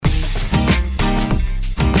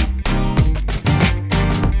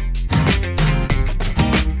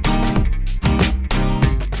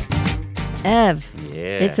Kev,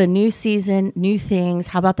 it's a new season, new things.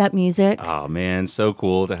 How about that music? Oh man, so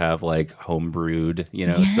cool to have like home brewed,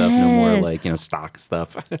 stuff, no more like, stock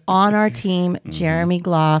stuff. On our team, Jeremy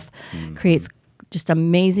Gloff creates just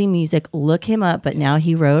amazing music. Look him up. But now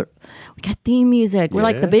we got theme music. We're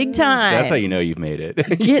like the big time. That's how you know you've made it.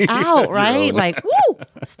 Get out, right? Like, woo,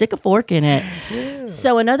 stick a fork in it. Yeah.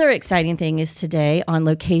 So another exciting thing is today on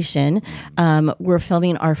location, we're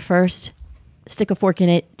filming our first Stick a Fork in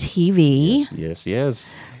It TV.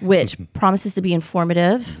 Yes. Which promises to be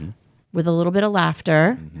informative with a little bit of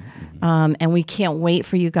laughter. And we can't wait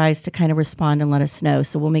for you guys to kind of respond and let us know.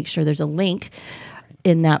 So we'll make sure there's a link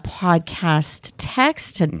in that podcast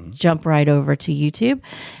text to jump right over to YouTube.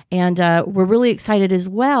 And we're really excited as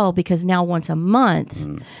well because now once a month,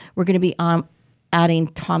 we're going to be adding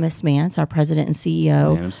Thomas Mance, our president and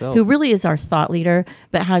CEO, who really is our thought leader,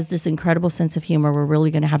 but has this incredible sense of humor we're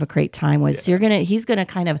really going to have a great time with. So he's going to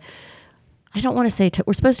kind of, I don't want to say,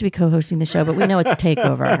 we're supposed to be co-hosting the show, but we know it's a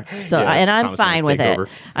takeover. So, and I'm fine with it.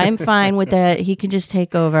 I'm fine with it. He can just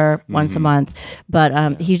take over once a month.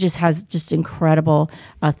 But he just has just incredible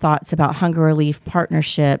thoughts about hunger relief,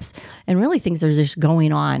 partnerships, and really things that are just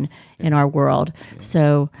going on in our world.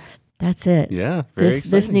 So that's it. Yeah,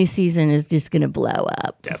 this new season is just going to blow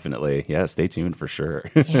up. Definitely. Yeah, stay tuned for sure.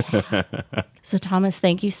 So Thomas,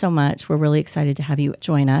 thank you so much. We're really excited to have you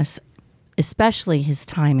join us. Especially his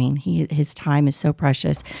timing. His time is so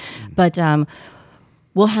precious. But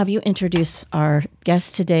we'll have you introduce our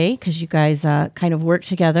guest today because you guys kind of work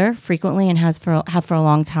together frequently and have for a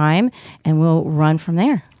long time, and we'll run from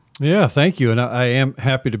there. Yeah, thank you. And I am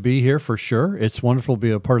happy to be here for sure. It's wonderful to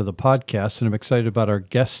be a part of the podcast, and I'm excited about our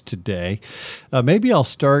guest today. Maybe I'll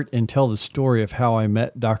start and tell the story of how I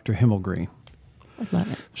met Dr. Himmelgreen. I'd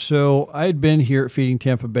love it. So I had been here at Feeding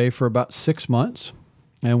Tampa Bay for about 6 months.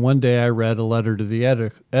 And one day I read a letter to the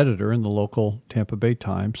editor in the local Tampa Bay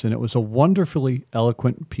Times, and it was a wonderfully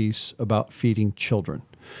eloquent piece about feeding children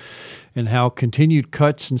and how continued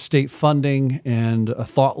cuts in state funding and a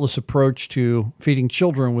thoughtless approach to feeding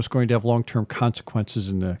children was going to have long-term consequences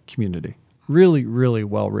in the community. Really, really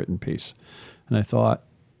well-written piece. And I thought,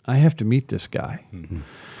 I have to meet this guy.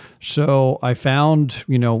 So I found,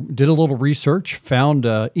 did a little research, found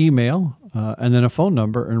an email and then a phone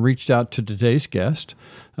number and reached out to today's guest,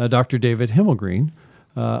 Dr. David Himmelgreen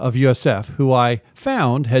of USF, who I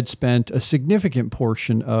found had spent a significant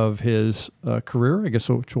portion of his career, I guess,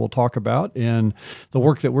 which we'll talk about, in the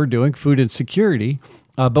work that we're doing, food insecurity.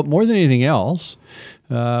 But more than anything else,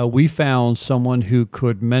 we found someone who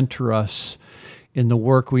could mentor us in the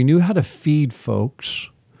work. We knew how to feed folks.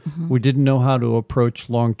 We didn't know how to approach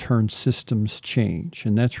long-term systems change.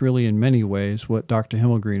 And that's really, in many ways, what Dr.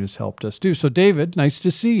 Himmelgreen has helped us do. So, David, nice to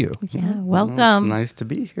see you. Yeah, welcome. Well, it's nice to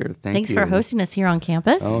be here. Thanks for hosting us here on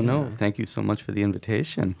campus. Oh, no. Thank you so much for the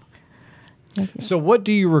invitation. So what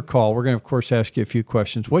do you recall? We're going to, of course, ask you a few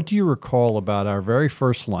questions. What do you recall about our very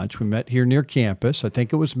first lunch? We met here near campus. I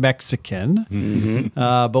think it was Mexican.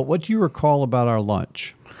 But what do you recall about our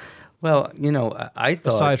lunch? Well, I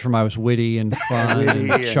thought... Aside from I was witty and fun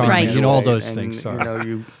and charming, right. all those things.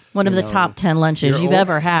 One of the top 10 lunches you've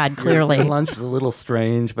ever had, clearly. Your lunch was a little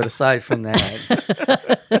strange, but aside from that,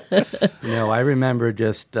 I remember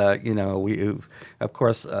just, of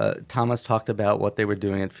course, Thomas talked about what they were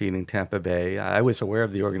doing at Feeding Tampa Bay. I was aware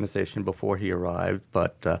of the organization before he arrived,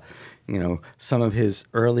 but, some of his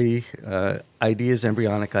early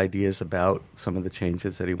embryonic ideas about some of the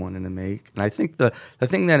changes that he wanted to make. And I think the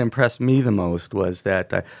thing that impressed me the most was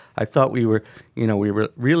that I thought we were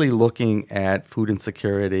really looking at food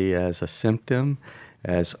insecurity as a symptom,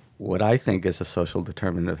 as what I think is a social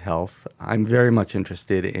determinant of health. I'm very much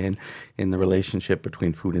interested in the relationship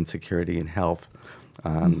between food insecurity and health,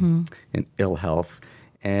 and ill health.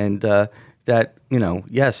 And that,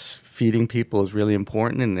 yes, feeding people is really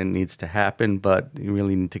important and it needs to happen, but you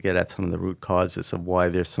really need to get at some of the root causes of why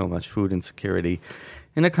there's so much food insecurity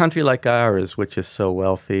in a country like ours, which is so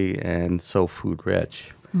wealthy and so food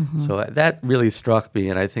rich. So that really struck me,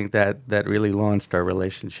 and I think that really launched our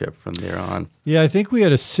relationship from there on. Yeah, I think we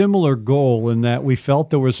had a similar goal in that we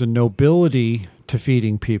felt there was a nobility to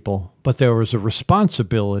feeding people, but there was a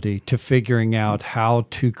responsibility to figuring out how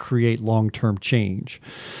to create long-term change.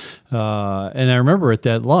 And I remember at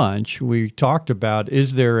that lunch, we talked about,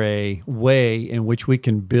 is there a way in which we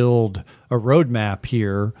can build a roadmap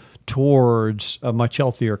here towards a much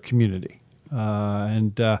healthier community?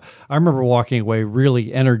 And I remember walking away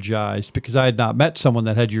really energized because I had not met someone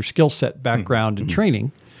that had your skill set, background, and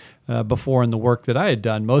training before in the work that I had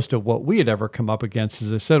done. Most of what we had ever come up against,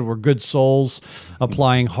 as I said, were good souls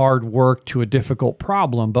applying hard work to a difficult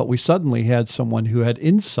problem. But we suddenly had someone who had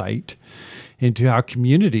insight into how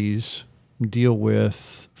communities deal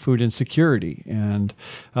with food insecurity, and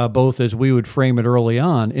both, as we would frame it early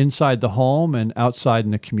on, inside the home and outside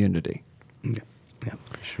in the community. Yeah,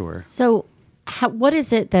 for sure. So, what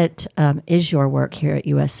is it that is your work here at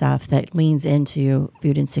USF that leans into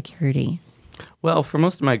food insecurity? Well, for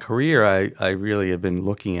most of my career, I really have been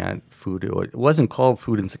looking at food. It wasn't called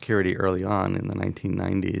food insecurity early on in the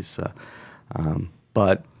 1990s,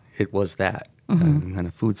 but it was that. Kind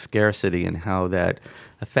of food scarcity and how that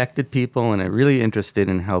affected people, and I'm really interested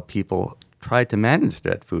in how people tried to manage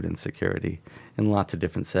that food insecurity in lots of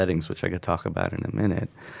different settings, which I could talk about in a minute.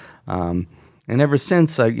 And ever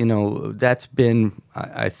since, that's been,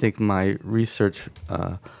 I think, my research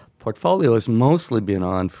portfolio has mostly been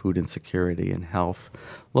on food insecurity and health,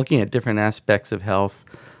 looking at different aspects of health,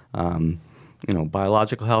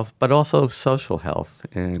 biological health, but also social health.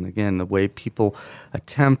 And again, the way people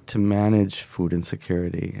attempt to manage food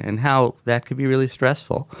insecurity and how that could be really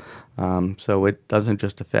stressful. So it doesn't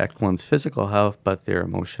just affect one's physical health, but their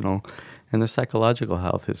emotional and their psychological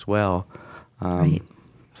health as well. Right.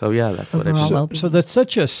 So yeah, that's what I Overall do. well-being. So that's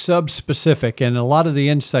such a sub-specific, and a lot of the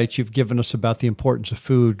insights you've given us about the importance of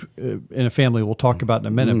food in a family we'll talk about in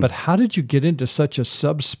a minute. But how did you get into such a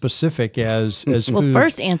sub-specific as Well, food?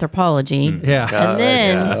 first anthropology, Yeah. and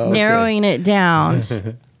then okay. narrowing it down.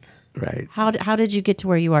 Right. How did you get to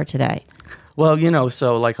where you are today? Well,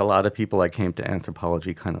 so like a lot of people, I came to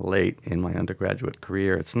anthropology kind of late in my undergraduate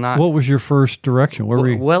career. It's not. What was your first direction? Where were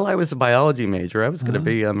you? Well, I was a biology major. I was going to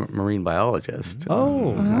be a marine biologist.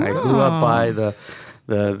 Oh. I grew up by the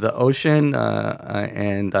ocean,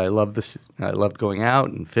 and I loved this. I loved going out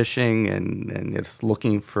and fishing and just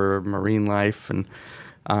looking for marine life. And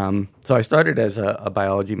so I started as a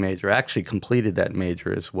biology major. I actually completed that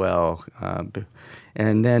major as well.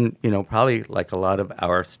 And then, probably like a lot of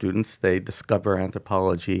our students, they discover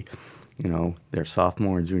anthropology, their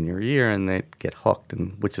sophomore and junior year, and they get hooked,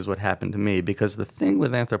 and which is what happened to me. Because the thing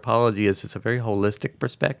with anthropology is it's a very holistic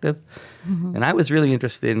perspective. And I was really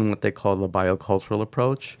interested in what they call the biocultural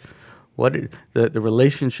approach. The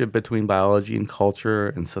relationship between biology and culture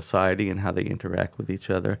and society and how they interact with each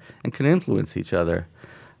other and can influence each other.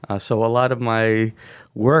 So a lot of my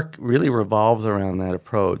work really revolves around that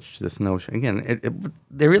approach, this notion. Again,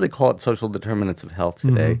 they really call it social determinants of health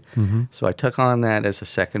today. So I took on that as a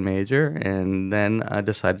second major, and then I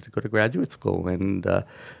decided to go to graduate school and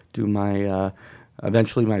do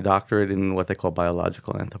eventually my doctorate in what they call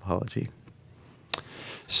biological anthropology.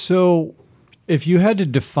 So if you had to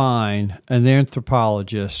define an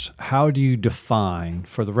anthropologist, how do you define,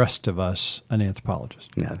 for the rest of us, an anthropologist?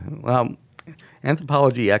 Yeah, well,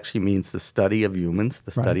 anthropology actually means the study of humans,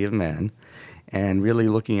 the study of man, and really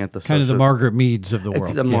looking at the Kind of the Margaret Meads of the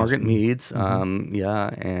world. The yes. Margaret Meads,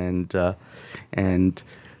 and there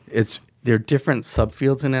are different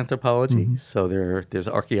subfields in anthropology. So there's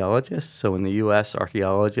archaeologists. So in the U.S.,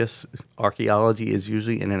 archaeology is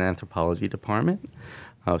usually in an anthropology department.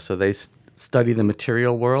 So they study the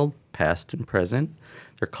material world, past and present.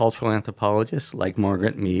 They're cultural anthropologists like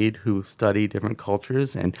Margaret Mead, who study different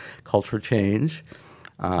cultures and culture change.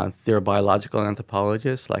 There are biological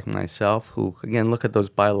anthropologists like myself who, again, look at those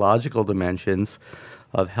biological dimensions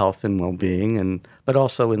of health and well-being, but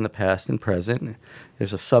also in the past and present.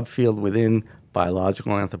 There's a subfield within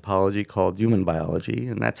biological anthropology called human biology,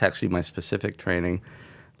 and that's actually my specific training,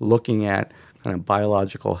 looking at kind of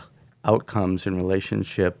biological outcomes in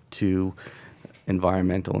relationship to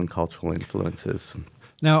environmental and cultural influences.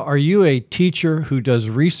 Now, are you a teacher who does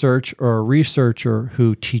research or a researcher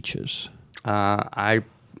who teaches? I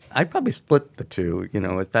probably split the two.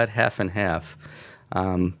 It's about half and half.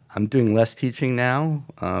 I'm doing less teaching now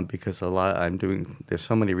because there's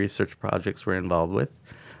so many research projects we're involved with,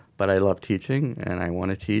 but I love teaching and I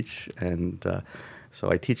want to teach, and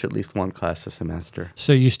so I teach at least one class a semester.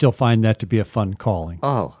 So you still find that to be a fun calling?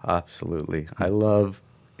 Oh, absolutely. I love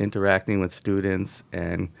interacting with students,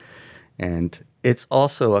 and it's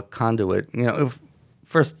also a conduit,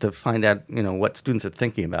 first to find out, what students are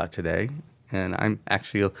thinking about today. And I'm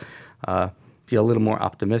actually feel a little more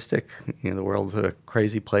optimistic. The world's a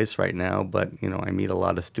crazy place right now, but, I meet a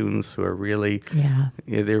lot of students who are really,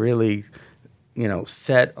 they're really,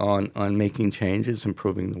 set on making changes,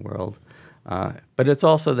 improving the world. But it's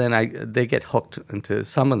also then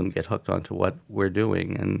some of them get hooked onto what we're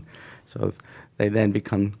doing. And so they then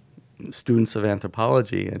become students of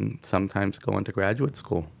anthropology and sometimes go into graduate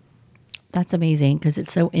school. That's amazing because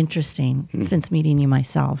it's so interesting since meeting you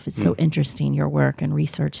myself. It's so interesting, your work and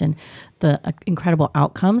research and the incredible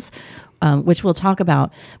outcomes, which we'll talk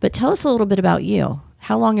about. But tell us a little bit about you.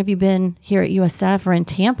 how long have you been here at USF or in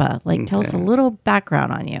Tampa? Like, tell us a little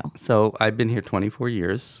background on you. So I've been here 24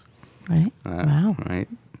 years. Right? Wow. Right,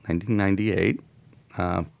 1998.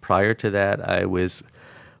 Prior to that, I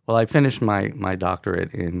finished my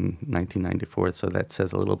doctorate in 1994, so that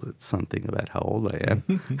says a little bit something about how old I am.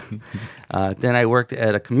 Then I worked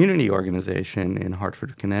at a community organization in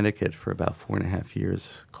Hartford, Connecticut for about 4.5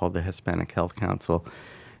 years called the Hispanic Health Council.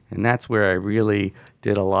 And that's where I really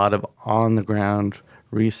did a lot of on-the-ground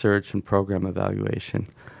research and program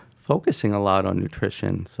evaluation, focusing a lot on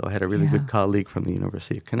nutrition. So I had a really good colleague from the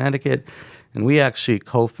University of Connecticut, and we actually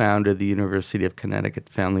co-founded the University of Connecticut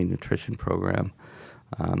Family Nutrition Program.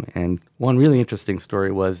 And one really interesting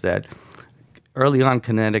story was that early on,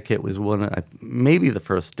 Connecticut was maybe the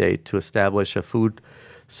first state to establish a food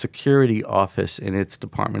security office in its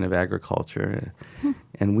Department of Agriculture.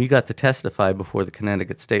 And we got to testify before the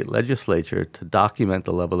Connecticut State Legislature to document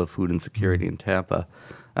the level of food insecurity in Tampa,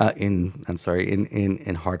 in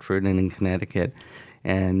Hartford and in Connecticut.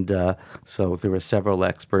 And so there were several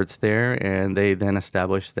experts there, and they then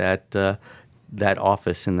established that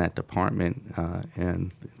office in that department,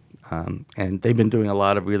 and they've been doing a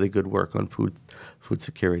lot of really good work on food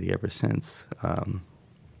security ever since.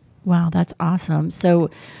 Wow, that's awesome.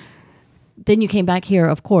 So then you came back here,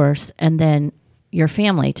 of course, and then your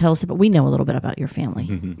family. Tell us about. We know a little bit about your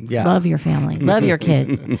family. Yeah. Love your family. Love your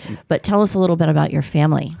kids. But tell us a little bit about your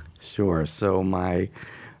family. Sure. So my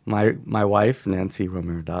wife, Nancy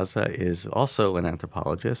Romero Daza, is also an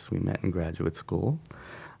anthropologist. We met in graduate school.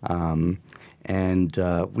 And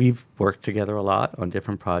we've worked together a lot on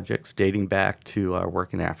different projects dating back to our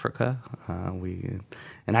work in Africa.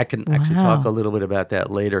 And I can actually talk a little bit about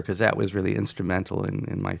that later because that was really instrumental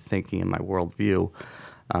in my thinking and my worldview.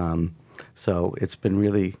 So it's been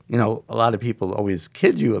really, a lot of people always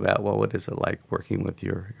kid you about, well, what is it like working with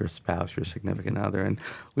your spouse, your significant other? And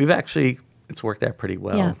it's worked out pretty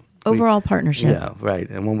well. Yeah. Overall partnership. Yeah, right.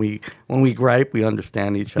 And when we gripe, we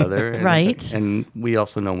understand each other. And, right. And we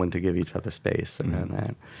also know when to give each other space around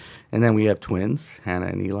that. And then we have twins, Hannah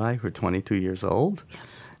and Eli, who are 22 years old.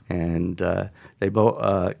 And they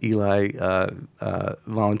both, Eli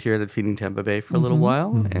volunteered at Feeding Tampa Bay for a little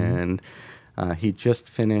while. And he just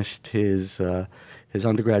finished his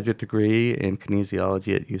undergraduate degree in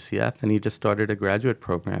kinesiology at UCF. And he just started a graduate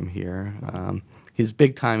program here. He's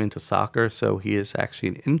big time into soccer, so he is actually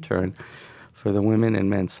an intern for the women and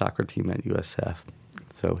men's soccer team at USF.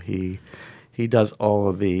 So he does all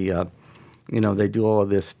of the, they do all of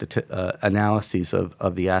this analyses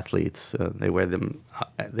of the athletes. They wear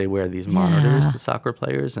these monitors, the soccer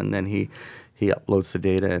players, and then he uploads the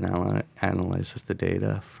data and analyzes the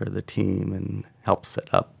data for the team and helps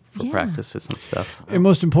set up for practices and stuff. And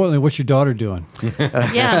most importantly, what's your daughter doing?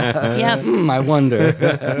 I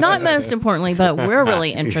wonder. Not most importantly, but we're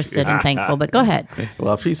really interested and thankful. But go ahead.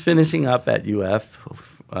 Well, she's finishing up at UF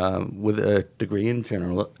with a degree in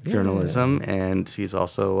journalism, and she's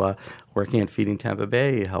also working at Feeding Tampa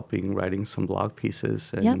Bay, writing some blog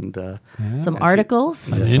pieces and some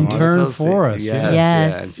articles. An intern for us.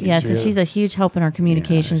 Yes. And she's a huge help in our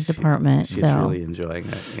communications department. She's really enjoying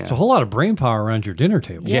it. Yeah. It's a whole lot of brain power around your dinner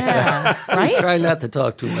table. Yeah, right? Try not to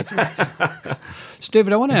talk too much. So,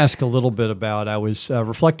 David, I want to ask a little bit about, I was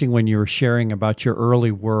reflecting when you were sharing about your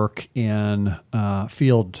early work in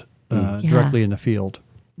field, directly in the field.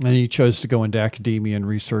 And you chose to go into academia and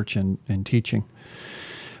research and teaching.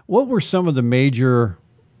 What were some of the major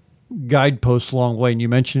guideposts along the way? And you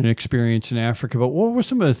mentioned an experience in Africa, but what were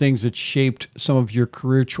some of the things that shaped some of your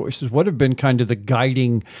career choices? What have been kind of the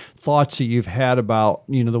guiding thoughts that you've had about,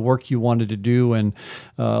 the work you wanted to do, and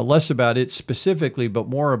less about it specifically, but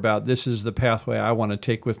more about this is the pathway I want to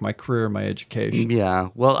take with my career, my education? Yeah.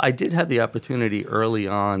 Well, I did have the opportunity early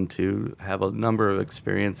on to have a number of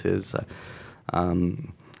experiences.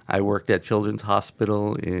 I worked at Children's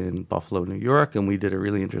Hospital in Buffalo, New York, and we did a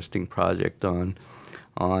really interesting project on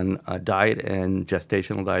diet and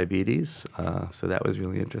gestational diabetes. So that was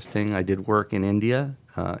really interesting. I did work in India,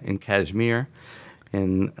 in Kashmir,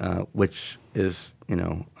 which is,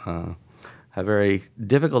 a very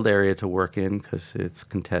difficult area to work in because it's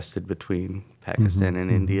contested between Pakistan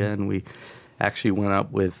and India. And we actually went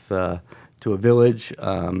up to a village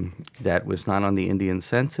that was not on the Indian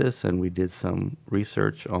census, and we did some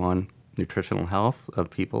research on nutritional health of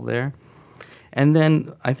people there. And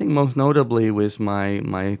then I think most notably was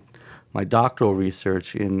my doctoral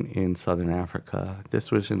research in Southern Africa. This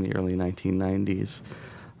was in the early 1990s.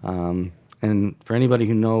 And for anybody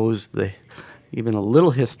who knows even a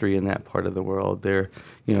little history in that part of the world,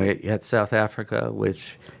 you had South Africa,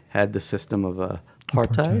 which had the system of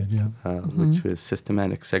apartheid, which was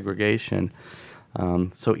systematic segregation.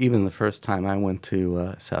 So even the first time I went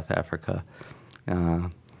to South Africa,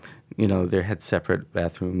 they had separate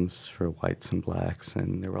bathrooms for whites and blacks,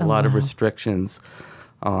 and there were a lot of restrictions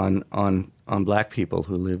on black people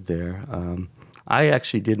who lived there. I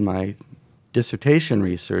actually did my dissertation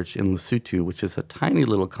research in Lesotho, which is a tiny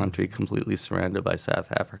little country completely surrounded by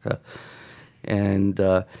South Africa. And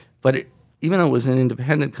even though it was an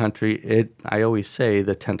independent country, I always say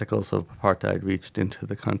the tentacles of apartheid reached into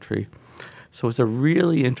the country. So it was a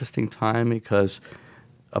really interesting time because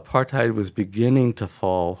apartheid was beginning to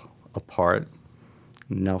fall apart.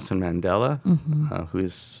 Nelson Mandela, who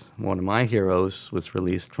is one of my heroes, was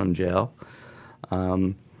released from jail.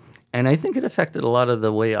 And I think it affected a lot of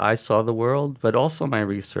the way I saw the world, but also my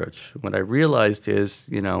research. What I realized is,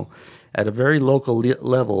 at a very local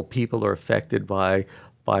level, people are affected by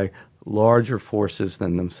larger forces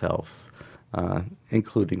than themselves,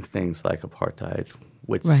 including things like apartheid,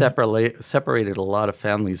 which separated a lot of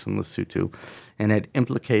families in Lesotho and had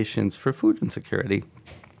implications for food insecurity.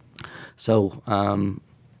 So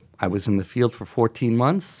I was in the field for 14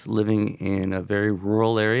 months, living in a very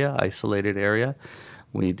rural area, isolated area.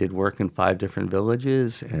 We did work in 5 different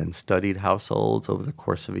villages and studied households over the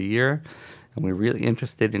course of a year. And we were really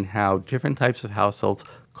interested in how different types of households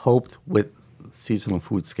coped with seasonal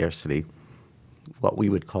food scarcity, what we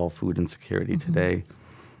would call food insecurity today.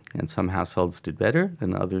 And some households did better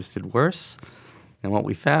and others did worse. And what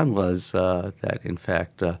we found was that, in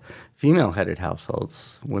fact, female-headed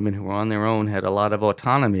households, women who were on their own, had a lot of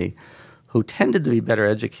autonomy, who tended to be better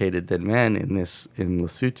educated than men in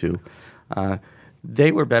Lesotho.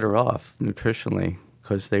 They were better off nutritionally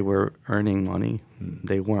because they were earning money.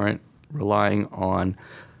 They weren't relying on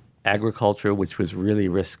agriculture, which was really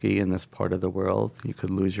risky in this part of the world. You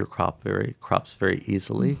could lose your crops very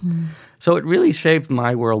easily. So it really shaped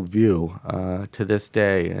my worldview to this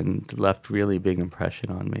day and left really big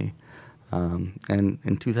impression on me. And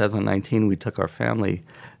in 2019, we took our family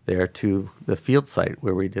there to the field site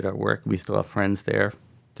where we did our work. We still have friends there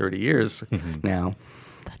 30 years now.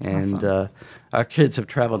 That's awesome. Our kids have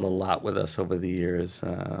traveled a lot with us over the years.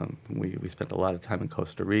 We spent a lot of time in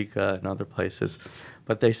Costa Rica and other places.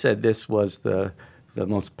 But they said this was the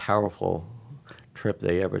most powerful trip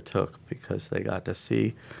they ever took because they got to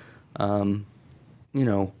see,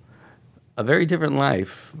 a very different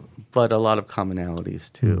life, but a lot of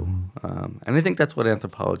commonalities too. And I think that's what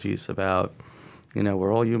anthropology is about.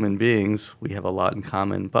 We're all human beings. We have a lot in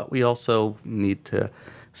common, but we also need to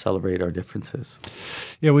celebrate our differences.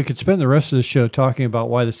 Yeah, we could spend the rest of the show talking about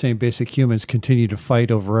why the same basic humans continue to fight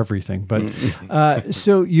over everything. But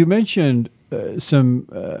so you mentioned some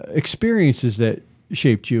experiences that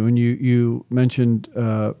shaped you, and you mentioned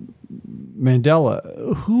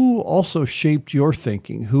Mandela. Who also shaped your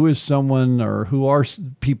thinking? Who is someone, or who are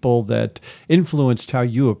people that influenced how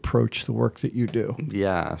you approach the work that you do?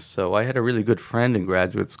 Yeah, so I had a really good friend in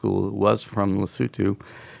graduate school who was from Lesotho.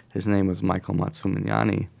 His name was Michael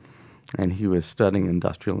Matsuminyani, and he was studying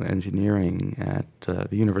industrial engineering at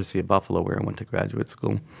the University of Buffalo, where I went to graduate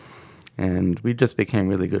school. And we just became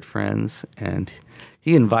really good friends. And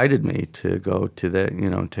he invited me to go to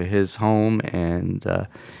to his home, and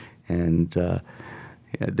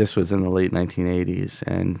this was in the late 1980s.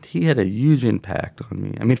 And he had a huge impact on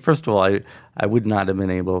me. I mean, first of all, I would not have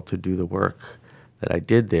been able to do the work that I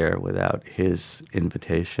did there without his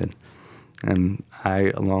invitation. And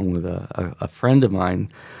I, along with a friend of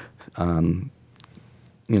mine,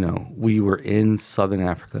 we were in Southern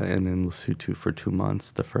Africa and in Lesotho for 2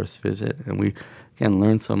 months, the first visit. And we, again,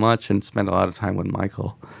 learned so much and spent a lot of time with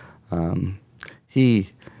Michael. He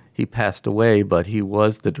passed away, but he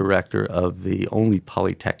was the director of the only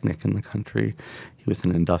polytechnic in the country. He was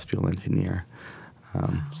an industrial engineer.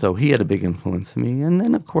 So he had a big influence on me. And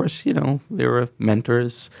then, of course, there were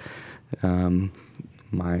mentors.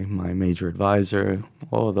 My major advisor,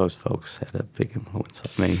 all of those folks had a big influence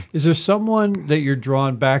on me. Is there someone that you're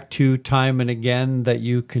drawn back to time and again that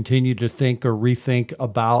you continue to think or rethink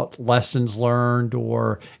about lessons learned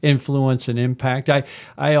or influence and impact?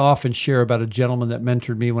 I often share about a gentleman that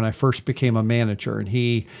mentored me when I first became a manager, and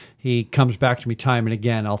he comes back to me time and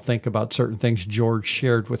again. I'll think about certain things George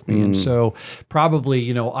shared with me. And so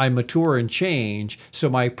probably, I mature and change, so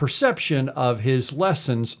my perception of his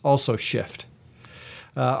lessons also shift.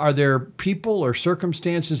 Are there people or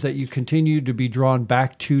circumstances that you continue to be drawn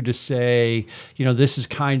back to say, this is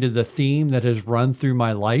kind of the theme that has run through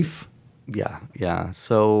my life? Yeah.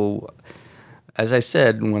 So, as I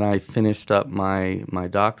said, when I finished up my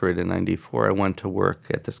doctorate in '94, I went to work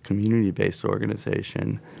at this community-based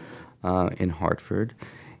organization in Hartford.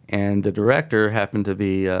 And the director happened to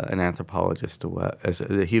be an anthropologist.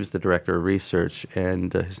 He was the director of research,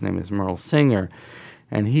 and his name is Merle Singer.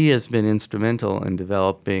 And he has been instrumental in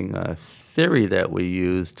developing a theory that we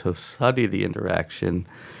use to study the interaction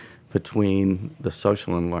between the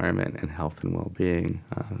social environment and health and well-being.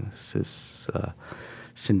 This is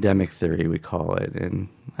syndemic theory, we call it. And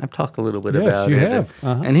I've talked a little bit about it. Yes, you have.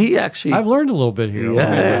 Uh-huh. And he actually... I've learned a little bit here.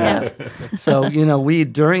 Yeah. So, we,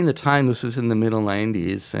 during the time, this was in the middle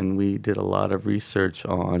 90s, and we did a lot of research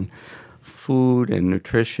on food and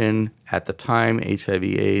nutrition. At the time,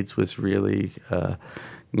 HIV/AIDS was really,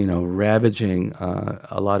 ravaging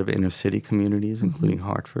a lot of inner city communities, including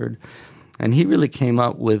Hartford. And he really came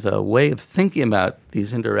up with a way of thinking about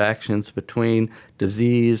these interactions between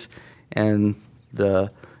disease and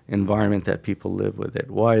the environment that people live with it.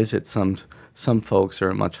 Why is it some folks are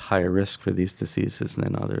at much higher risk for these diseases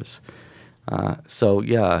than others?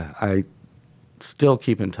 I still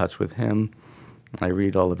keep in touch with him. I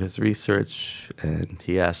read all of his research, and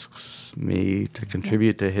he asks me to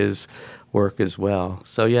contribute to his work as well.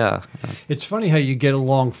 So, yeah. It's funny how you get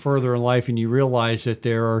along further in life and you realize that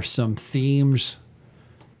there are some themes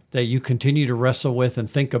that you continue to wrestle with and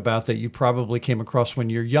think about that you probably came across when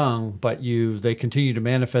you're young, but they continue to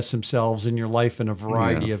manifest themselves in your life in a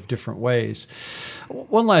variety of different ways.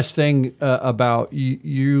 One last thing about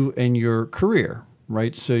you and your career,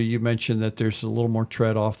 right? So you mentioned that there's a little more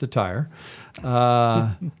tread off the tire.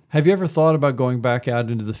 Have you ever thought about going back out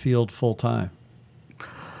into the field full time?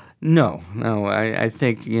 No. I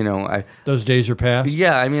think, Those days are past?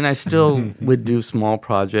 Yeah, I still would do small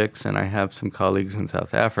projects, and I have some colleagues in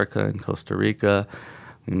South Africa and Costa Rica.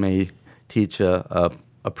 We may teach a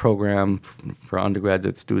program for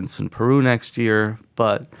undergraduate students in Peru next year,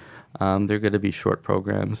 but they're going to be short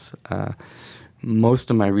programs.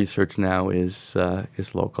 Most of my research now is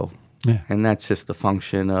local, and that's just a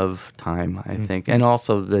function of time, I think, and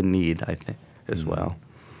also the need, I think, as well.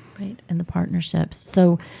 Right, and the partnerships.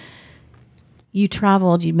 So you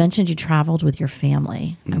mentioned you traveled with your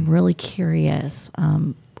family. I'm really curious.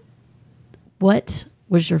 What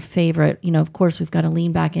was your favorite? Of course, we've got to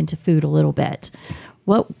lean back into food a little bit.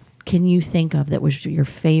 What can you think of that was your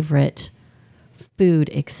favorite food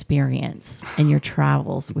experience in your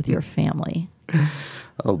travels with your family?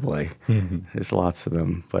 Oh boy, there's lots of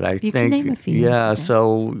them. But I think, can name a few. Yeah.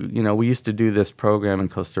 So we used to do this program in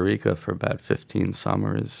Costa Rica for about 15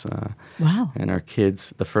 summers. Wow. And our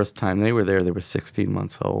kids, the first time they were there, they were 16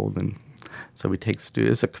 months old, and so we take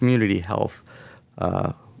students. It's a community health,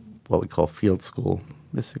 what we call field school,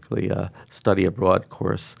 basically a study abroad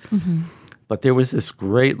course. Mm-hmm. But there was this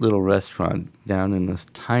great little restaurant down in this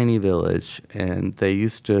tiny village, and they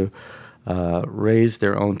used to raise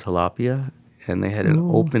their own tilapia. And they had an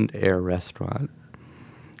open-air restaurant,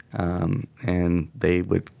 and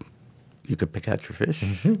you could pick out your fish,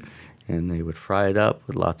 and they would fry it up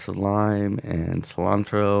with lots of lime and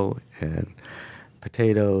cilantro and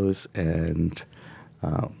potatoes and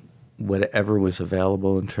whatever was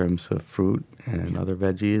available in terms of fruit and other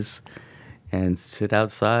veggies, and sit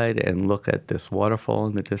outside and look at this waterfall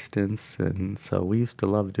in the distance. And so we used to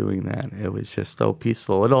love doing that. It was just so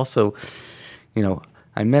peaceful. It also,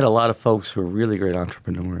 I met a lot of folks who were really great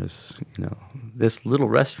entrepreneurs. This little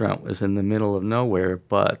restaurant was in the middle of nowhere,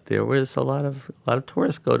 but there was a lot of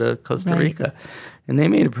tourists go to Costa Rica, and they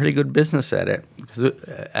made a pretty good business out of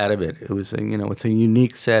it. It was it's a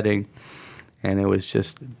unique setting, and it was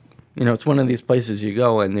just, it's one of these places you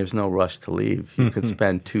go and there's no rush to leave. You could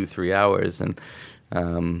spend 2-3 hours, and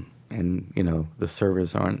the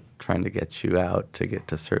servers aren't trying to get you out to get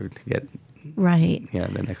the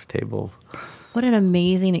next table. What an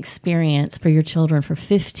amazing experience for your children for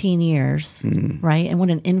 15 years, right? And what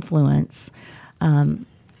an influence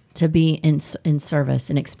to be in service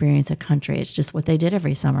and experience a country. It's just what they did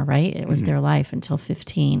every summer, right? It was their life until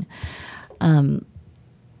 15. How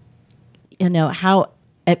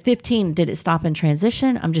at 15 did it stop in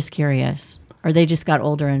transition? I'm just curious. Or they just got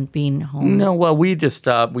older and being home? No, well, we just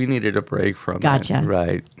stopped. We needed a break from Gotcha. it.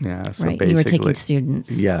 Right. Yeah. So right. basically, You were taking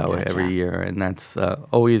students. Yeah, Gotcha. every year. And that's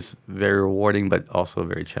always very rewarding, but also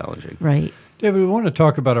very challenging. Right. David, we want to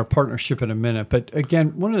talk about our partnership in a minute. But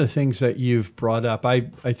again, one of the things that you've brought up, I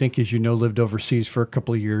think, as you know, lived overseas for a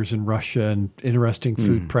couple of years in Russia, and interesting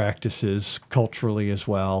food practices culturally as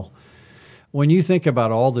well. When you think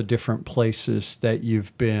about all the different places that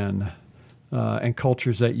you've been, and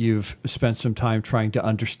cultures that you've spent some time trying to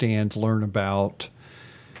understand, learn about,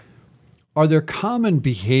 Are there common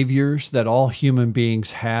behaviors that all human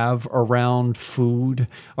beings have around food?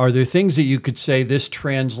 Are there things that you could say this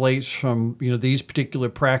translates from, these particular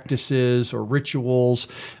practices or rituals,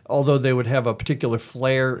 although they would have a particular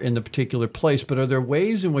flair in the particular place, but are there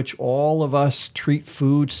ways in which all of us treat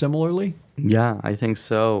food similarly? Yeah, I think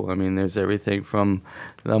so. I mean, there's everything from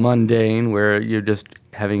the mundane, where you're just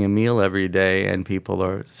having a meal every day and people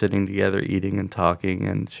are sitting together eating and talking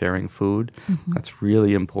and sharing food. Mm-hmm. That's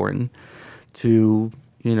really important. To,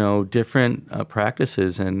 different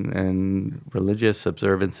practices and religious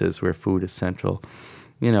observances where food is central.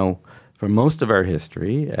 For most of our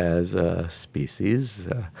history as a species,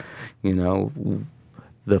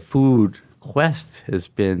 the food quest has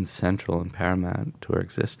been central and paramount to our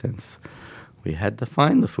existence. We had to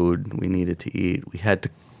find the food we needed to eat. We had to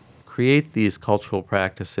create these cultural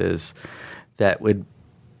practices that would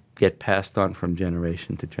get passed on from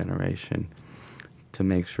generation to generation, to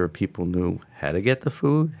make sure people knew how to get the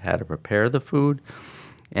food, how to prepare the food,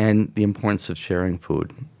 and the importance of sharing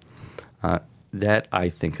food. That, I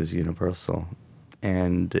think, is universal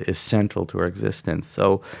and is central to our existence.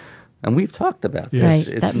 So, and we've talked about this. Right,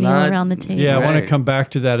 it's that meal not, around the table. Yeah, I want to Right. come back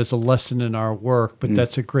to that as a lesson in our work, but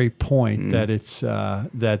that's a great point, that it's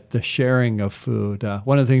that the sharing of food.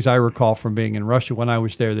 One of the things I recall from being in Russia when I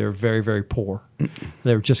was there, they were very, very poor.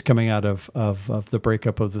 They were just coming out of the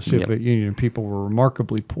breakup of the Soviet Union. People were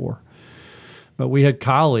remarkably poor. But we had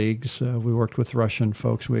colleagues, we worked with Russian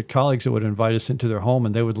folks, we had colleagues that would invite us into their home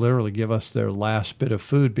and they would literally give us their last bit of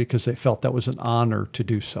food because they felt that was an honor to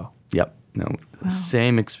do so. Yep. No, the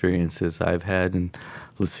same experiences I've had in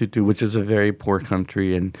Lesotho, which is a very poor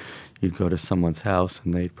country, and you'd go to someone's house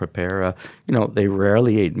and they'd prepare they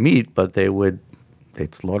rarely ate meat, but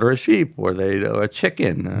they'd slaughter a sheep or a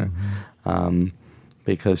chicken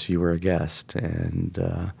because you were a guest.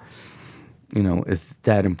 And, it's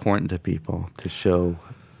that important to people to show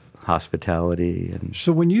hospitality. And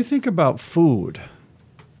So when you think about food,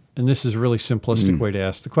 and this is a really simplistic way to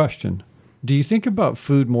ask the question, do you think about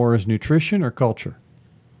food more as nutrition or culture?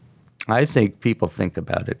 I think people think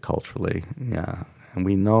about it culturally, yeah. And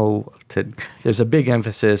we know there's a big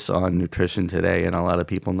emphasis on nutrition today, and a lot of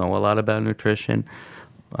people know a lot about nutrition.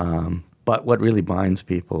 But what really binds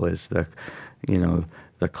people is the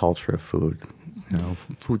culture of food.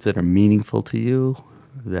 Foods that are meaningful to you,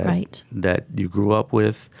 that you grew up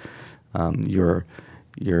with. Your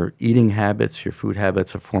eating habits, your food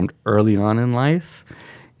habits are formed early on in life,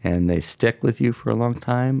 and they stick with you for a long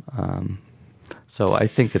time. So I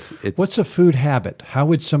think it's. What's a food habit? How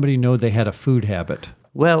would somebody know they had a food habit?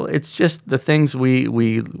 Well, it's just the things we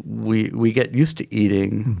get used to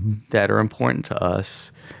eating that are important to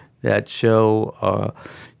us, that show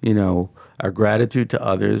our gratitude to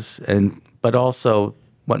others, but also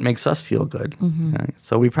what makes us feel good. Right?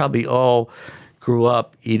 So we probably all grew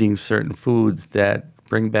up eating certain foods that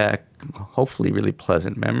bring back hopefully really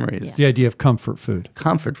pleasant memories. Yes. The idea of comfort food.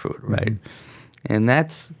 Comfort food, right? And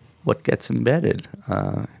that's what gets embedded.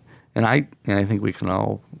 And I think we can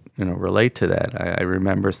all relate to that. I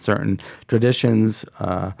remember certain traditions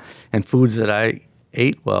and foods that I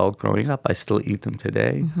ate well growing up. I still eat them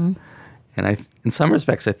today. And in some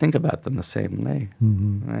respects, I think about them the same way,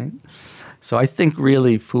 right? So I think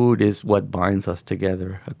really food is what binds us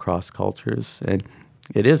together across cultures. And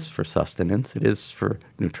it is for sustenance. It is for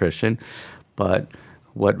nutrition. But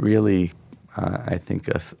what really, I think,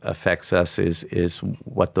 affects us is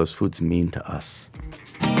what those foods mean to us.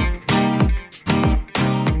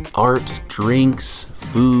 Art, drinks,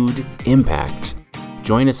 food, impact.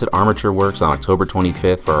 Join us at Armature Works on October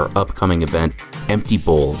 25th for our upcoming event, Empty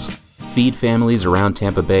Bowls. Feed families around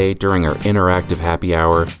Tampa Bay during our interactive happy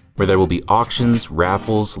hour, where there will be auctions,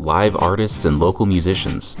 raffles, live artists, and local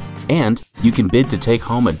musicians. And you can bid to take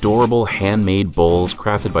home adorable handmade bowls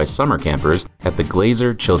crafted by summer campers at the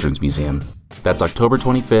Glazer Children's Museum. That's October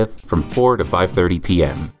 25th from 4 to 5:30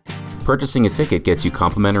 p.m. Purchasing a ticket gets you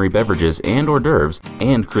complimentary beverages and hors d'oeuvres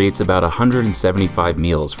and creates about 175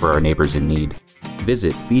 meals for our neighbors in need.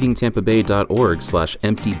 Visit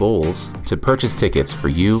feedingtampabay.org/empty bowls to purchase tickets for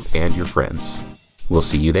you and your friends. We'll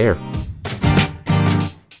see you there.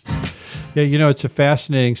 Yeah, it's a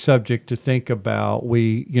fascinating subject to think about.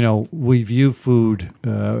 We view food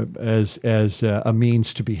as a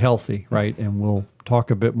means to be healthy, right? And we'll talk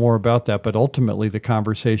a bit more about that. But ultimately, the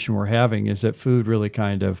conversation we're having is that food really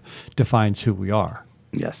kind of defines who we are.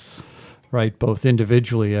 Yes. right? Both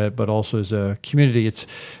individually, but also as a community. It's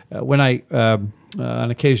when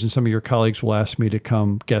on occasion, some of your colleagues will ask me to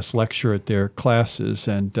come guest lecture at their classes,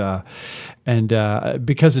 and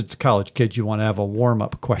because it's college kids, you want to have a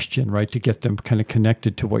warm-up question, right, to get them kind of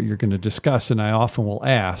connected to what you're going to discuss. And I often will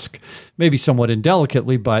ask, maybe somewhat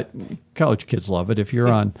indelicately, but college kids love it. If you're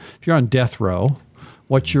on death row,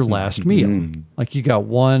 what's your last meal? Like you got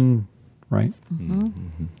one, right?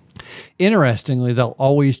 Interestingly, they'll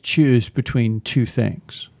always choose between two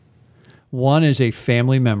things. One is a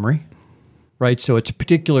family memory, right? So it's a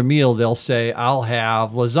particular meal. They'll say, I'll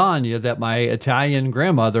have lasagna that my Italian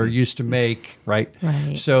grandmother used to make, right?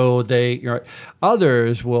 Right. So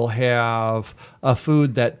others will have a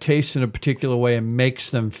food that tastes in a particular way and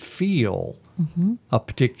makes them feel a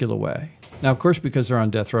particular way. Now, of course, because they're on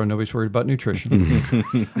death row, nobody's worried about nutrition.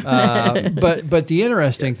 But the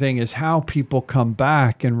interesting thing is how people come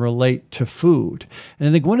back and relate to food. And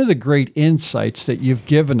I think one of the great insights that you've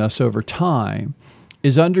given us over time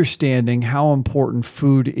is understanding how important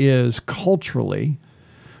food is culturally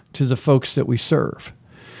to the folks that we serve.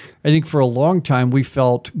 I think for a long time we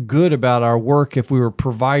felt good about our work if we were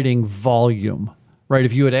providing volume, right?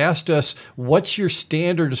 If you had asked us, what's your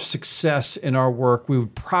standard of success in our work, we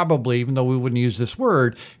would probably, even though we wouldn't use this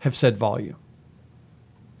word, have said volume.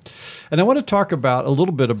 And I want to talk a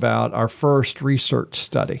little bit about our first research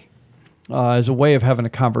study as a way of having a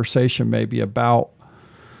conversation maybe about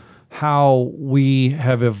how we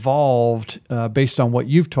have evolved based on what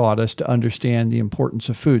you've taught us to understand the importance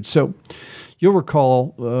of food. So you'll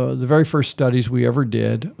recall the very first studies we ever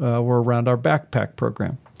did were around our backpack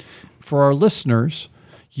program. For our listeners,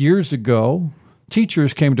 years ago,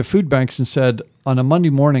 teachers came to food banks and said, on a Monday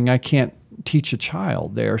morning, I can't teach a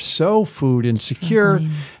child. They are so food insecure.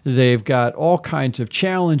 They've got all kinds of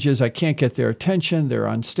challenges. I can't get their attention. They're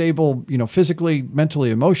unstable, physically, mentally,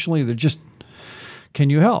 emotionally. They're just, can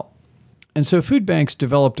you help? And so food banks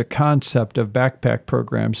developed a concept of backpack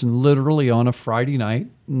programs, and literally on a Friday night,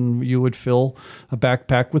 you would fill a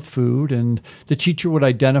backpack with food, and the teacher would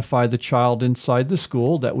identify the child inside the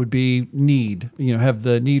school that would be have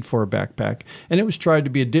the need for a backpack. And it was tried to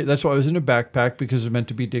be that's why it was in a backpack, because it was meant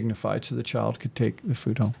to be dignified so the child could take the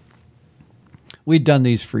food home. We'd done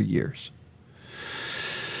these for years.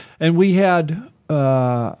 And we had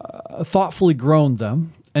thoughtfully grown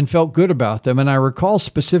them and felt good about them. And I recall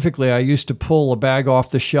specifically, I used to pull a bag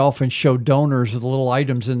off the shelf and show donors the little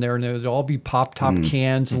items in there, and there would all be pop-top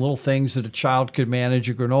cans and little things that a child could manage,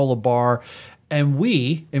 a granola bar. And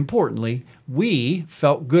importantly, we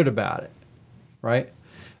felt good about it, right?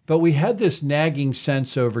 But we had this nagging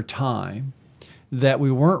sense over time that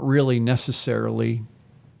we weren't really necessarily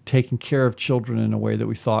taking care of children in a way that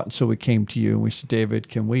we thought. And so we came to you and we said, David,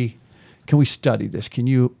 can we study this? Can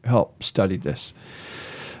you help study this?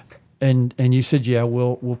 And you said, yeah,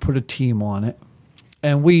 we'll put a team on it.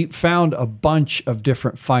 And we found a bunch of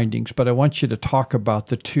different findings, but I want you to talk about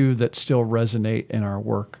the two that still resonate in our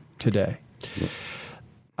work today. Yeah.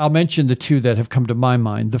 I'll mention the two that have come to my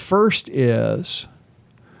mind. The first is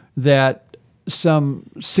that some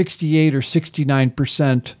 68 or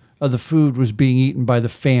 69% of the food was being eaten by the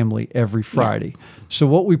family every Friday. Yeah. So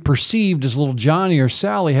what we perceived as little Johnny or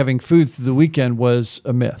Sally having food through the weekend was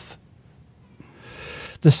a myth.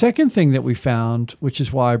 The second thing that we found, which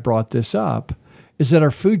is why I brought this up, is that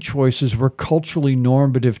our food choices were culturally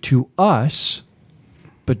normative to us,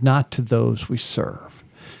 but not to those we serve.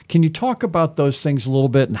 Can you talk about those things a little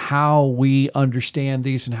bit and how we understand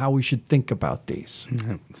these and how we should think about these?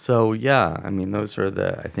 So, those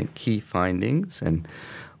are I think, key findings. And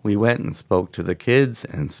we went and spoke to the kids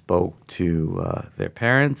and spoke to their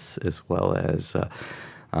parents, as well as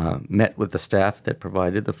met with the staff that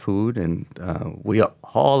provided the food, and we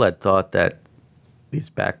all had thought that these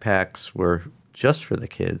backpacks were just for the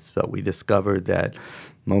kids, but we discovered that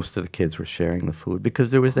most of the kids were sharing the food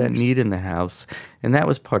because there was that need in the house, and that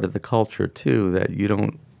was part of the culture too, that you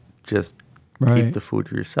don't just keep the food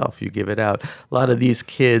for yourself, you give it out. A lot of these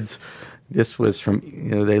kids, this was from,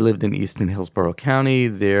 they lived in eastern Hillsborough County,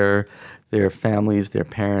 their families, their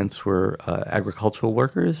parents were agricultural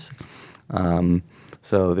workers.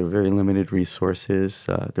 So there were very limited resources.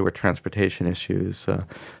 There were transportation issues.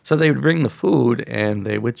 So they would bring the food and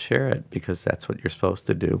they would share it because that's what you're supposed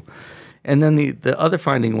to do. And then the other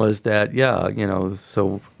finding was that,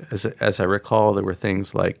 so as I recall, there were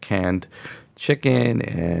things like canned chicken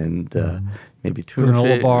and maybe tuna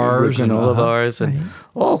granola bars, and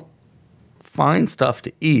all fine stuff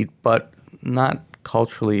to eat, but not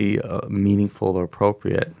culturally meaningful or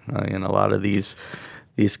appropriate. And a lot of these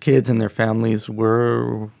kids and their families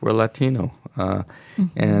were Latino.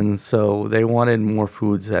 And so they wanted more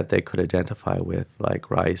foods that they could identify with,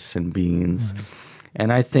 like rice and beans.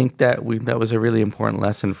 And I think that was a really important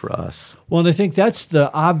lesson for us. Well, and I think that's the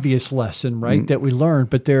obvious lesson, right, that we learned.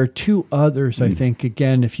 But there are two others, I think,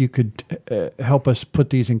 again, if you could help us put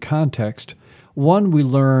these in context. One, we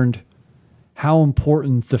learned how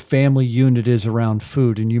important the family unit is around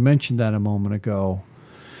food. And you mentioned that a moment ago.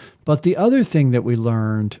 But the other thing that we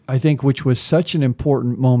learned, I think, which was such an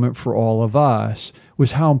important moment for all of us,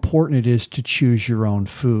 was how important it is to choose your own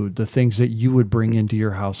food, the things that you would bring into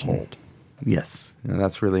your household. Yes,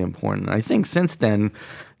 that's really important. I think since then,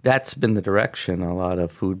 that's been the direction a lot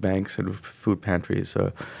of food banks and food pantries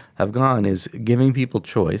have gone, is giving people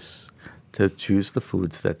choice to choose the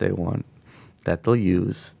foods that they want, that they'll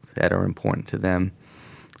use, that are important to them.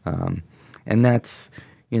 And that's,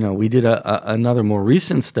 we did another more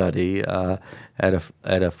recent study at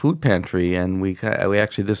a food pantry, and we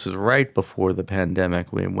actually, this was right before the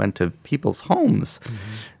pandemic. We went to people's homes,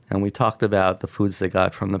 and we talked about the foods they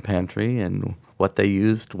got from the pantry and what they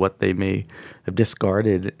used, what they may have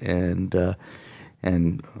discarded and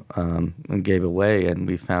gave away. And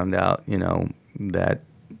we found out, that,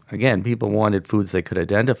 again, people wanted foods they could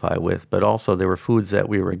identify with, but also there were foods that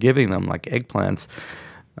we were giving them, like eggplants,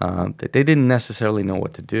 that they didn't necessarily know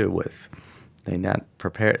what to do with. They've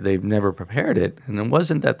never prepared it, and it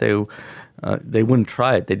wasn't that they wouldn't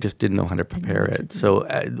try it; they just didn't know how to prepare it. So,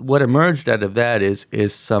 what emerged out of that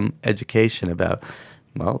is some education about,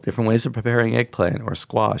 different ways of preparing eggplant or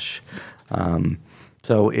squash.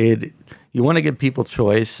 You want to give people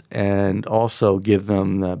choice and also give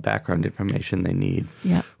them the background information they need.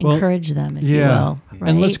 Yeah, encourage them, if you will. Right?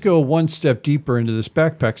 And let's go one step deeper into this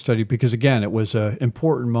backpack study because, again, it was an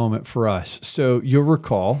important moment for us. So you'll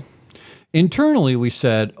recall, internally we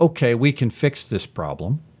said, okay, we can fix this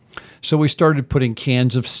problem. So we started putting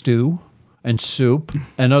cans of stew and soup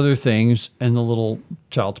and other things in the little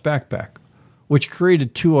child's backpack, which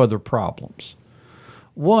created two other problems.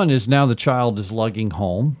 One is now the child is lugging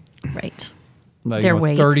home right. Their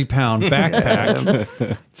weight. 30-pound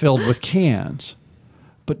backpack filled with cans.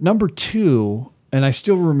 But number two, and I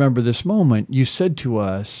still remember this moment, you said to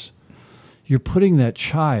us, you're putting that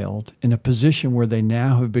child in a position where they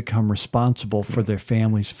now have become responsible for their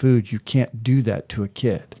family's food. You can't do that to a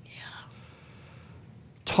kid.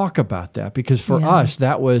 Talk about that, because for us,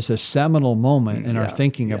 that was a seminal moment in our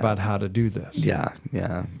thinking about how to do this.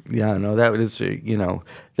 No, that is,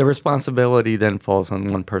 the responsibility then falls on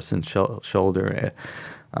one person's shoulder.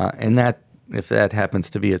 And that, if that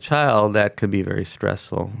happens to be a child, that could be very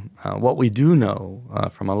stressful. What we do know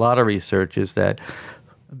from a lot of research is that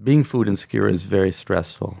being food insecure is very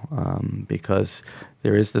stressful because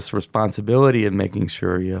there is this responsibility of making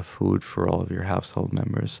sure you have food for all of your household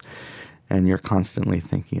members. And you're constantly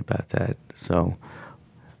thinking about that. So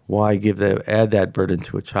why add that burden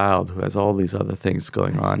to a child who has all these other things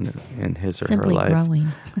going on in his or Simply her life? Growing.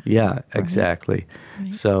 Yeah, exactly.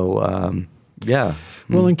 Right. So,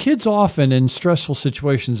 Well, and kids often in stressful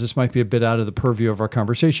situations, this might be a bit out of the purview of our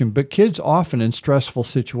conversation, but kids often in stressful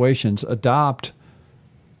situations adopt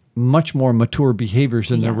much more mature behaviors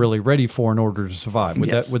than they're really ready for in order to survive.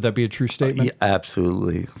 Would that be a true statement? Yeah,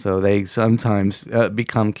 absolutely. So they sometimes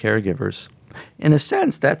become caregivers. In a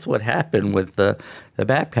sense, that's what happened with the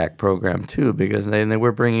backpack program too, because they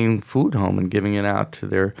were bringing food home and giving it out to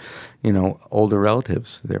their, older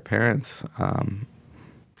relatives, their parents,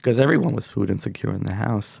 because everyone was food insecure in the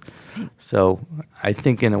house. So I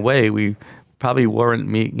think in a way we probably weren't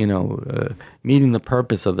meeting the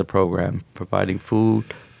purpose of the program, providing food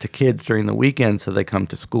to kids during the weekend so they come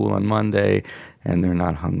to school on Monday and they're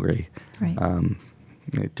not hungry. Right.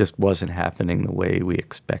 It just wasn't happening the way we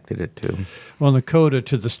expected it to. Well, the coda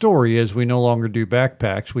to the story is we no longer do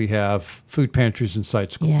backpacks. We have food pantries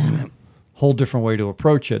inside schools. Yeah. Whole different way to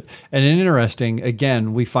approach it. And interesting,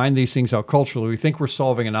 again, we find these things out culturally. We think we're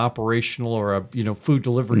solving an operational or a food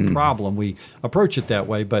delivery problem. We approach it that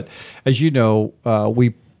way. But as you know,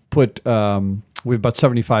 we have about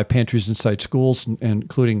 75 pantries inside schools,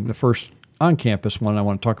 including the first on-campus one. I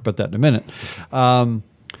want to talk about that in a minute.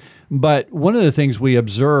 But one of the things we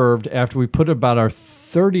observed after we put about our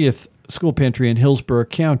 30th school pantry in Hillsborough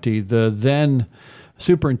County, the then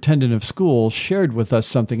superintendent of schools shared with us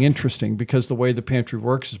something interesting, because the way the pantry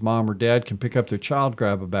works is mom or dad can pick up their child,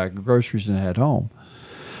 grab a bag of groceries, and head home.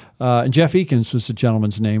 And Jeff Eakins was the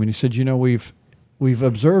gentleman's name, and he said, we've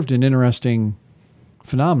observed an interesting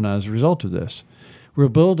phenomena as a result of this. We're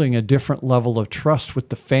building a different level of trust with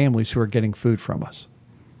the families who are getting food from us.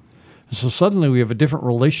 So suddenly we have a different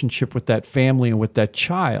relationship with that family and with that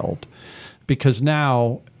child, because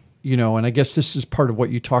now and I guess this is part of what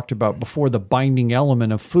you talked about before, the binding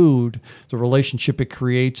element of food, the relationship it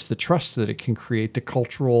creates, the trust that it can create, the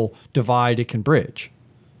cultural divide it can bridge.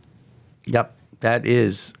 Yep, that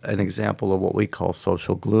is an example of what we call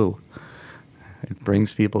social glue. It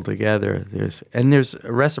brings people together. There's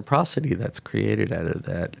a reciprocity that's created out of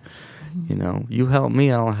that. You help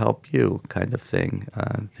me, I'll help you kind of thing.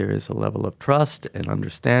 There is a level of trust and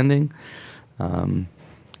understanding.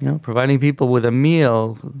 Providing people with a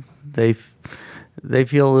meal, they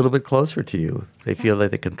feel a little bit closer to you. They feel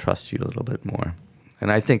that they can trust you a little bit more.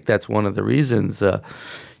 And I think that's one of the reasons,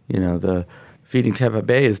 the Feeding Tampa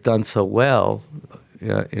Bay has done so well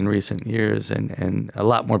in recent years, and a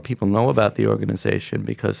lot more people know about the organization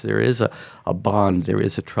because there is a bond, there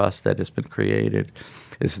is a trust that has been created.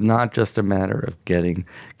 It's not just a matter of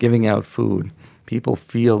giving out food. People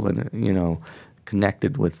feel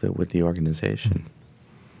connected with the organization.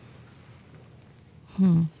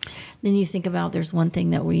 Then you think about, there's one thing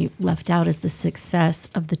that we left out, is the success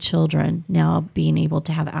of the children now being able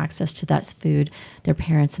to have access to that food. Their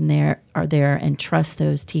parents are there and trust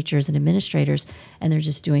those teachers and administrators, and they're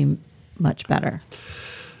just doing much better.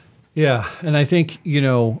 Yeah, and I think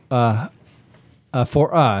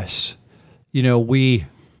for us, we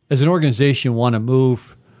as an organization want to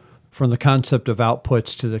move from the concept of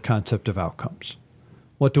outputs to the concept of outcomes.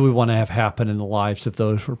 What do we want to have happen in the lives of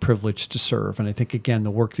those we're privileged to serve? And I think, again,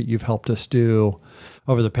 the work that you've helped us do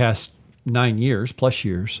over the past 9 years, plus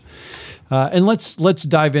years. And let's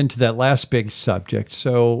dive into that last big subject.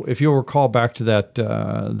 So if you'll recall back to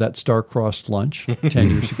that star-crossed lunch 10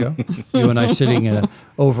 years ago, you and I sitting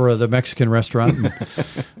over the Mexican restaurant,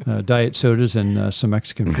 and, diet sodas and some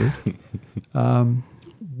Mexican food.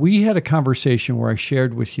 We had a conversation where I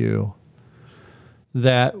shared with you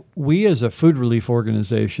that we as a food relief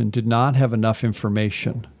organization did not have enough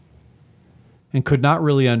information and could not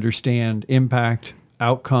really understand impact,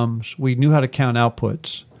 outcomes. We knew how to count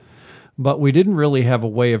outputs, but we didn't really have a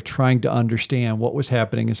way of trying to understand what was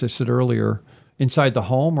happening, as I said earlier, inside the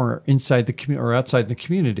home or inside the community or outside the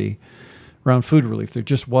community around food relief. There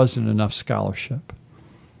just wasn't enough scholarship.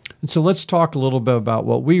 And so let's talk a little bit about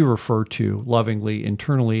what we refer to lovingly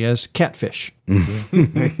internally as catfish.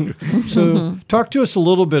 So talk to us a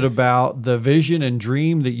little bit about the vision and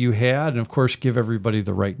dream that you had, and of course, give everybody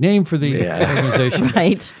the right name for the organization.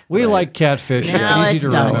 Right. We like catfish. Now It's easy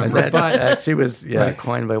to done. remember. That actually was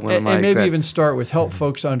coined by one of my And maybe grads. even start with help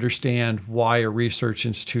folks understand why a research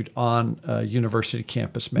institute on a university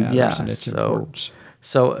campus matters and its importance.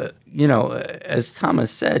 So, as Thomas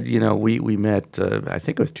said, we met, I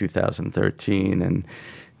think it was 2013, and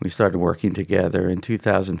we started working together in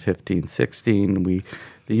 2015-16.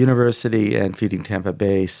 The university and Feeding Tampa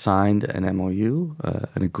Bay signed an MOU,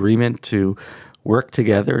 an agreement to work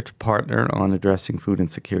together to partner on addressing food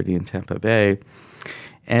insecurity in Tampa Bay.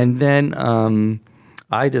 And then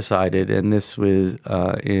I decided, and this was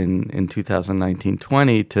in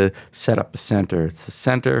 2019-20, to set up a center. It's the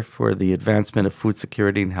Center for the Advancement of Food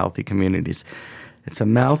Security in Healthy Communities. It's a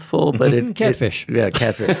mouthful, but Catfish.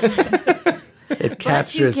 Catfish. It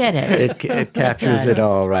captures you get it. It captures it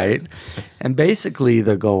all, right? And basically,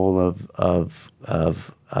 the goal of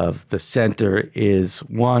the center is,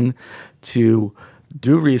 one, to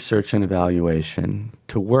do research and evaluation,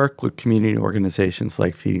 to work with community organizations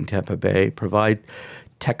like Feeding Tampa Bay, provide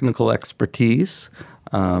technical expertise,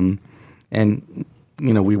 and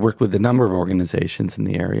we work with a number of organizations in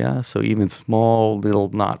the area, so even small little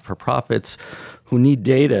not-for-profits who need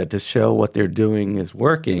data to show what they're doing is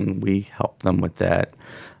working, we help them with that.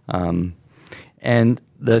 And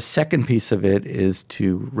the second piece of it is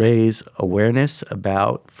to raise awareness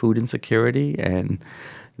about food insecurity, and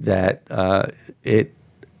that it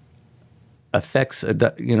affects a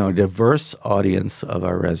diverse audience of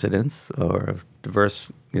our residents, or a diverse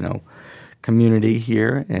community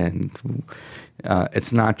here, and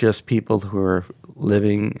it's not just people who are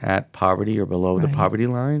living at poverty or below the poverty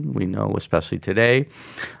line. We know, especially today,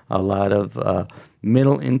 a lot of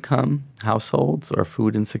middle-income households are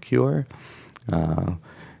food insecure.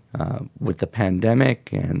 With the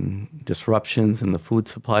pandemic and disruptions in the food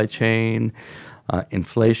supply chain,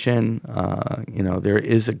 inflation, there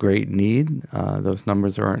is a great need. Those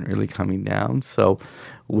numbers aren't really coming down. So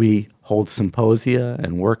we hold symposia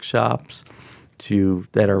and workshops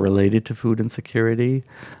that are related to food insecurity.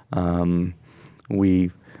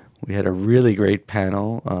 We had a really great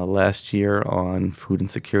panel last year on food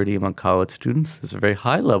insecurity among college students. There's a very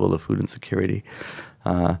high level of food insecurity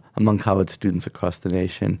among college students across the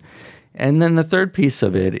nation. And then the third piece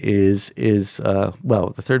of it is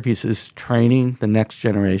training the next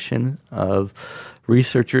generation of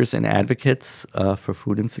researchers and advocates for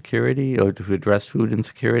food insecurity or to address food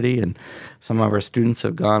insecurity. And some of our students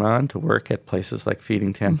have gone on to work at places like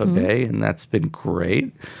Feeding Tampa Bay, and that's been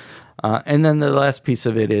great. And then the last piece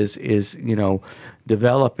of it is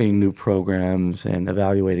developing new programs and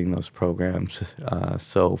evaluating those programs.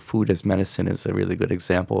 So food as medicine is a really good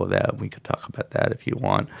example of that. We could talk about that if you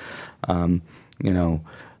want.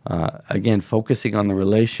 Again, focusing on the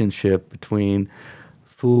relationship between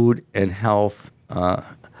food and health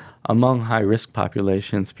among high-risk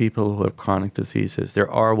populations, people who have chronic diseases. There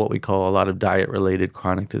are what we call a lot of diet-related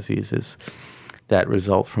chronic diseases that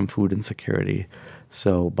result from food insecurity.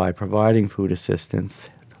 So by providing food assistance,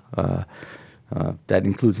 that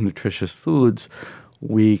includes nutritious foods,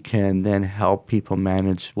 we can then help people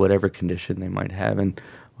manage whatever condition they might have. And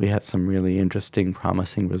we have some really interesting,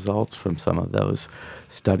 promising results from some of those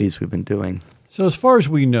studies we've been doing. So as far as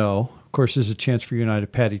we know, of course, this is a chance for you and I to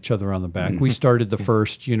pat each other on the back. We started the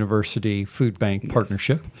first university food bank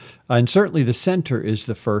partnership, and certainly the center is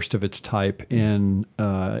the first of its type in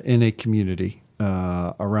a community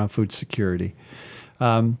around food security.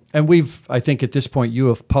 And I think at this point, you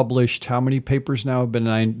have published how many papers now have been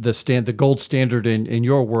the gold standard in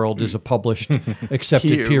your world is a published,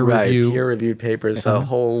 accepted peer review. Peer-reviewed papers, a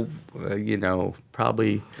whole,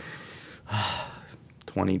 probably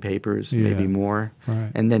 20 papers, maybe more,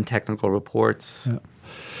 and then technical reports. Yeah.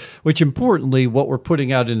 Which importantly, what we're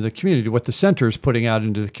putting out into the community, what the center is putting out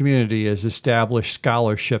into the community is established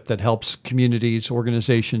scholarship that helps communities,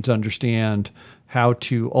 organizations understand how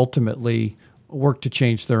to ultimately work to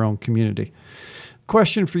change their own community.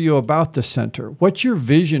 Question for you about the center. What's your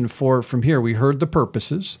vision for it from here? We heard the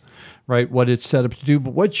purposes, right? What it's set up to do,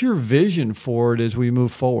 but what's your vision for it as we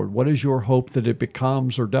move forward? What is your hope that it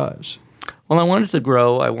becomes or does? Well, I wanted to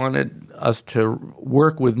grow. I wanted us to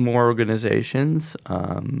work with more organizations,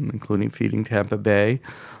 including Feeding Tampa Bay,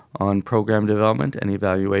 on program development and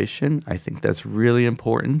evaluation. I think that's really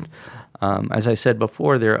important. As I said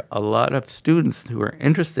before, there are a lot of students who are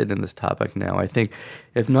interested in this topic now. I think,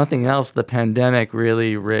 if nothing else, the pandemic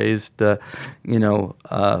really raised,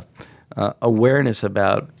 awareness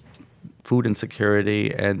about food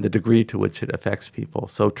insecurity and the degree to which it affects people.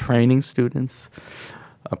 So training students,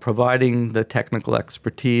 providing the technical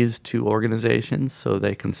expertise to organizations so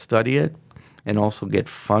they can study it and also get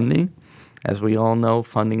funding. As we all know,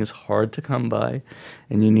 funding is hard to come by,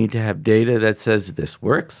 and you need to have data that says this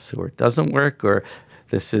works or it doesn't work, or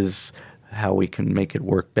this is how we can make it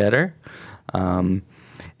work better. So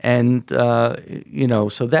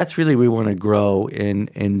that's really we want to grow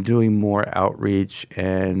in doing more outreach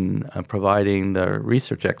and providing the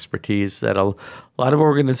research expertise that a lot of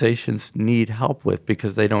organizations need help with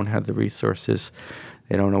because they don't have the resources.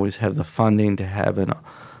 They don't always have the funding to have a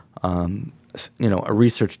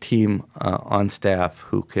research team on staff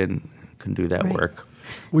who can do that work.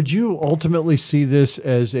 Would you ultimately see this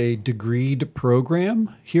as a degreed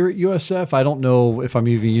program here at USF? I don't know if I'm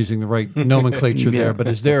even using the right nomenclature there, but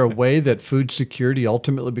is there a way that food security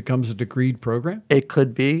ultimately becomes a degreed program? It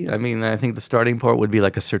could be. I mean, I think the starting point would be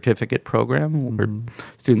like a certificate program where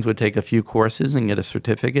students would take a few courses and get a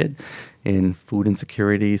certificate in food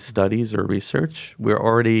insecurity studies or research. We're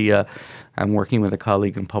already, I'm working with a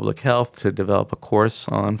colleague in public health to develop a course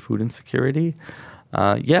on food insecurity.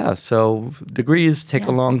 So degrees take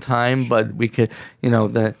a long time, but we could,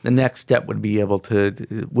 the next step would be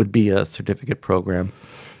a certificate program.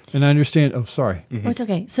 And I understand. Oh, sorry. Oh, it's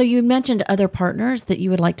okay. So you mentioned other partners that you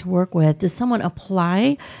would like to work with. Does someone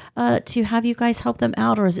apply to have you guys help them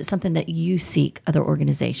out, or is it something that you seek other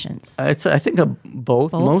organizations? I think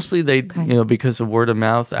both. Mostly they, because of word of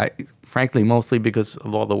mouth. Frankly, mostly because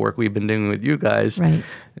of all the work we've been doing with you guys,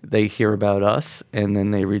 they hear about us and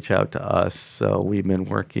then they reach out to us. So we've been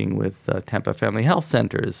working with Tampa Family Health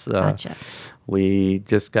Centers. Gotcha. We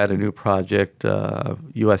just got a new project,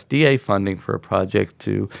 USDA funding for a project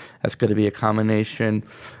that's going to be a combination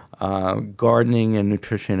gardening and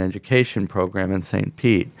nutrition education program in St.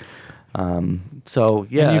 Pete. And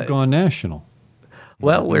you've gone national.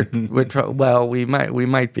 Well, we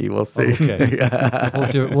might be. We'll see. Okay.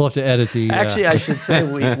 We'll have to edit the. Actually, I should say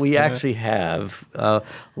we actually have.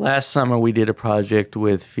 Last summer, we did a project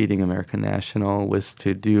with Feeding America National, was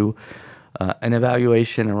to do an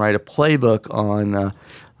evaluation and write a playbook on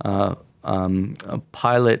a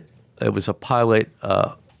pilot. It was a pilot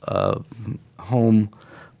home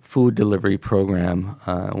food delivery program.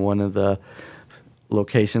 One of the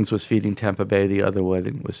locations was Feeding Tampa Bay. The other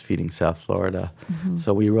one was Feeding South Florida. Mm-hmm.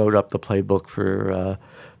 So we wrote up the playbook for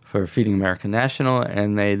for Feeding America National,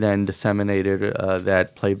 and they then disseminated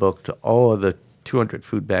that playbook to all of the 200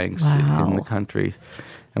 food banks in the country.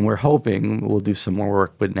 And we're hoping we'll do some more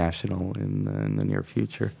work with National in the near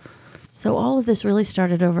future. So all of this really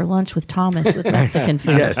started over lunch with Thomas with Mexican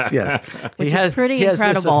food. Yes. Which is pretty he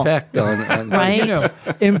incredible. Has this effect on Right?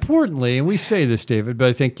 Importantly, and we say this, David, but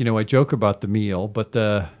I think, I joke about the meal, but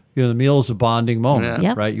the meal is a bonding moment, Yeah.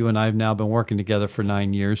 Yep. right? You and I have now been working together for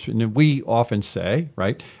 9 years. And we often say,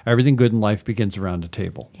 right, everything good in life begins around a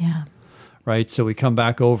table. Yeah. Right? So we come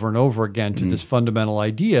back over and over again to this fundamental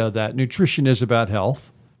idea that nutrition is about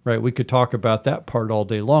health, right? We could talk about that part all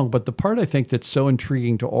day long, but the part I think that's so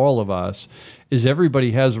intriguing to all of us is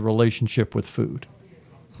everybody has a relationship with food.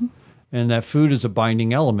 And that food is a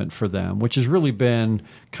binding element for them, which has really been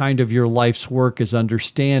kind of your life's work, is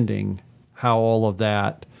understanding how all of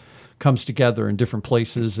that comes together in different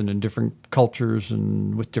places and in different cultures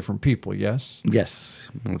and with different people, yes? Yes,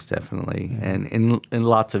 most definitely, and in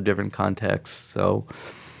lots of different contexts. So,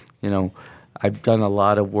 I've done a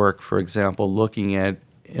lot of work, for example, looking at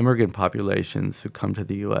immigrant populations who come to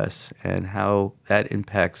the U.S. and how that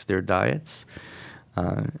impacts their diets.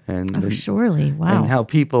 Surely. Wow. And how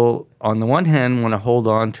people, on the one hand, want to hold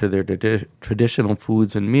on to their traditional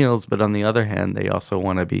foods and meals, but on the other hand, they also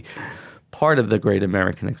want to be part of the great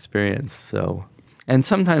American experience. So, and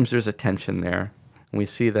sometimes there's a tension there. And we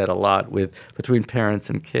see that a lot between parents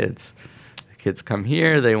and kids. The kids come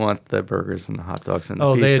here, they want the burgers and the hot dogs and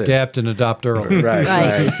the pizza. They adapt and adopt early. Right.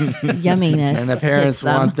 Yumminess. And the parents hits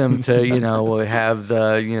them. want them to, have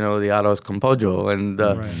the arroz con pollo, and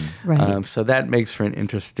Right. so that makes for an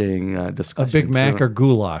interesting discussion. A Big Mac too. or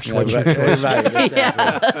goulash. Yeah, What's your right, choice? right,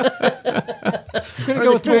 exactly. I'm going to Or go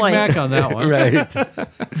the with Big toy. Mac on that one. Right.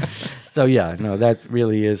 So that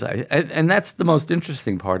really is, and that's the most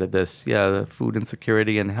interesting part of this. Yeah, the food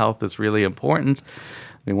insecurity and health is really important.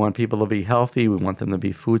 We want people to be healthy. We want them to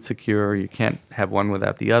be food secure. You can't have one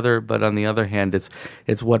without the other. But on the other hand,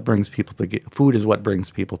 it's what brings people together. Food is what brings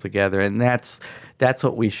people together, and that's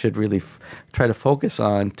what we should really try to focus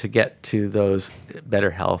on to get to those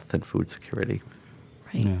better health and food security.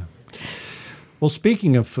 Right. Yeah. Well,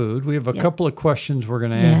 speaking of food, we have a couple of questions we're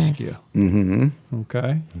going to ask you. Yes. Mm-hmm.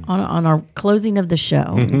 Okay. On our closing of the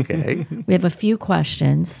show, Okay. we have a few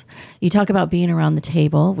questions. You talk about being around the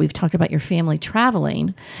table. We've talked about your family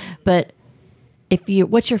traveling, but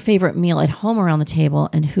what's your favorite meal at home around the table,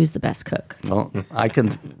 and who's the best cook? Well, I can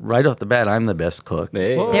right off the bat. I'm the best cook.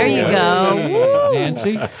 Hey. There you go. Woo!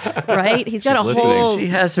 Nancy? Right? He's got She's a whole She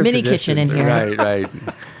has her mini kitchen in traditions. here.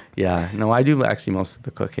 Right. Yeah. No, I do actually most of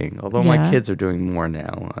the cooking, although my Yeah. kids are doing more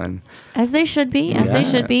now. And As they should be. As they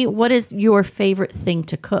should be. What is your favorite thing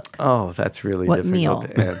to cook? oh, that's really What difficult meal?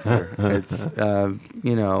 to answer. It's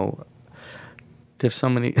there's so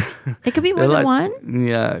many. It could be more than one.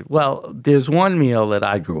 Yeah. Well, there's one meal that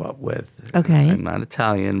I grew up with. Okay. I'm not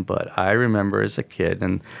Italian, but I remember as a kid,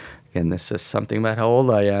 and again, this is something about how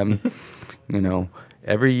old I am.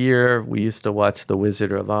 Every year we used to watch The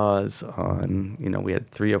Wizard of Oz on, we had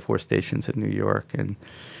 3 or 4 stations in New York, and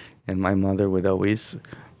my mother would always,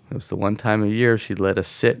 it was the one time a year she'd let us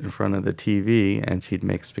sit in front of the TV and she'd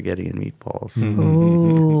make spaghetti and meatballs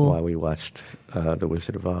while we watched The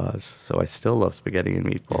Wizard of Oz. So I still love spaghetti and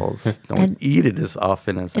meatballs. Don't eat it as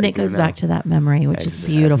often as And I it goes do now. back to that memory, which is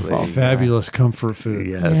Exactly. beautiful. Fabulous comfort food.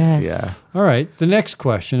 Yes, Yes. All right. The next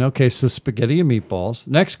question. Okay, so spaghetti and meatballs.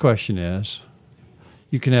 Next question is,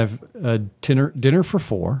 you can have a dinner for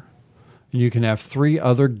 4, and you can have 3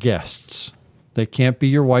 other guests. They can't be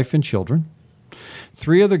your wife and children.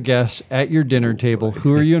 3 other guests at your dinner table.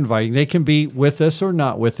 Who are you inviting? They can be with us or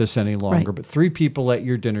not with us any longer, Right. but 3 people at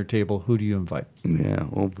your dinner table. Who do you invite? Yeah.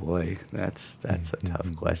 Oh boy, that's a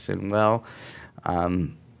tough question. Well,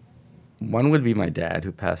 one would be my dad,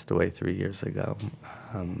 who passed away 3 years ago.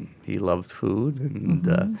 He loved food,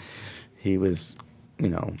 and he was,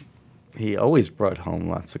 he always brought home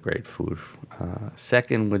lots of great food.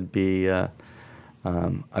 Second would be a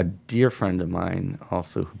dear friend of mine,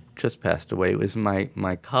 also who just passed away. It was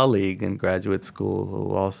my colleague in graduate school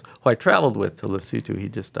who I traveled with to Lesotho. He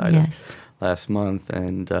just died last month,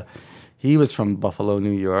 and he was from Buffalo,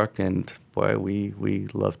 New York. And boy, we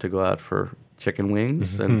loved to go out for chicken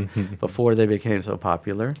wings, and before they became so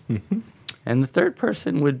popular. And the third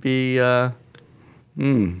person would be,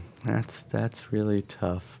 that's really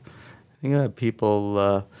tough. I think about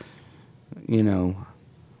people,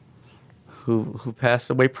 who passed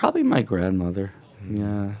away. Probably my grandmother,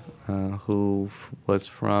 who was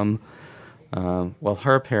from,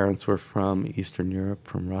 her parents were from Eastern Europe,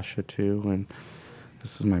 from Russia too, and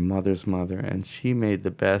this is my mother's mother, and she made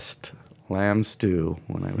the best lamb stew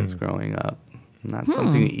when I was growing up. Not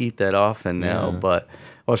something you eat that often now, but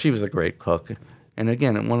she was a great cook. And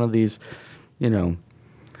again, one of these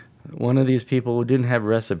people who didn't have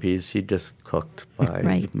recipes, she just cooked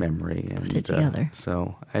by memory and put it together.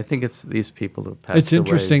 So I think it's these people who passed away. It's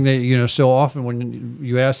interesting that so often when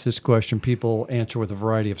you ask this question, people answer with a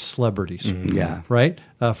variety of celebrities. Mm-hmm. Yeah. Right.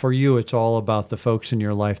 For you, it's all about the folks in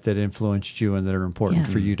your life that influenced you and that are important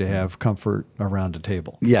for you to have comfort around a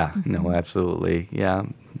table. Yeah. No, absolutely. Yeah.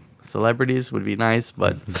 Celebrities would be nice,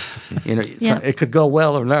 but it could go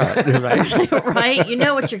well or not, right? Right? You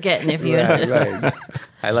know what you're getting if you. Right.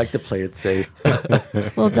 I like to play it safe.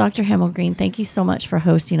 Well, Dr. Himmelgreen, thank you so much for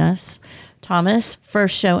hosting us. Thomas,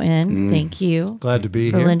 first show in. Thank you. Glad to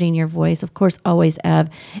be for here. lending your voice. Of course, always,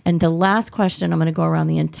 Ev. And the last question, I'm going to go around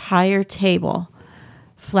the entire table.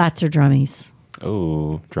 Flats or drummies?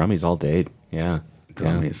 Oh, drummies all day. Yeah.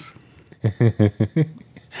 Drummies.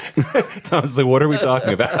 Tom's like, what are we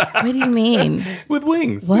talking about? What do you mean? With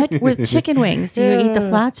wings. What? With chicken wings? Do you eat the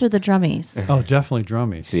flats or the drummies? Oh, definitely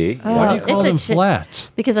drummies. See? Why do you call It's a them flats?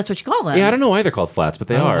 Because that's what you call them. Yeah, I don't know why they're called flats, but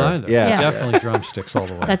they I don't are. either. Yeah. Definitely drumsticks all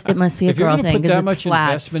the way. It must be a If you're girl going to thing put that because much it's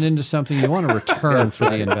flats. investment into something, you want a return for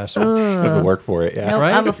the investment. You have to work for it. Yeah. Nope,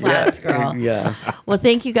 Right? I'm a flats girl. Yeah. Well,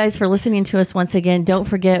 thank you guys for listening to us once again. Don't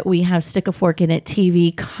forget, we have Stick a Fork in It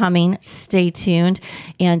TV coming. Stay tuned.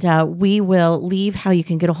 And we will leave how you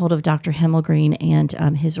can get a hold of Dr. Himmelgreen and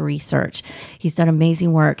his research. He's done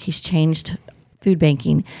amazing work. He's changed food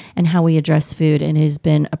banking and how we address food. And it has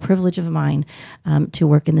been a privilege of mine to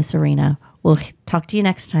work in this arena. We'll talk to you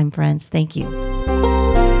next time, friends. Thank you.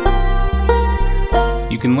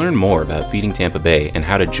 You can learn more about Feeding Tampa Bay and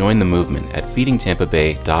how to join the movement at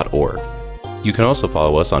feedingtampabay.org. You can also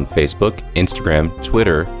follow us on Facebook, Instagram,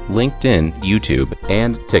 Twitter, LinkedIn, YouTube,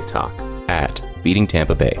 and TikTok at Feeding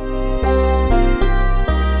Tampa Bay.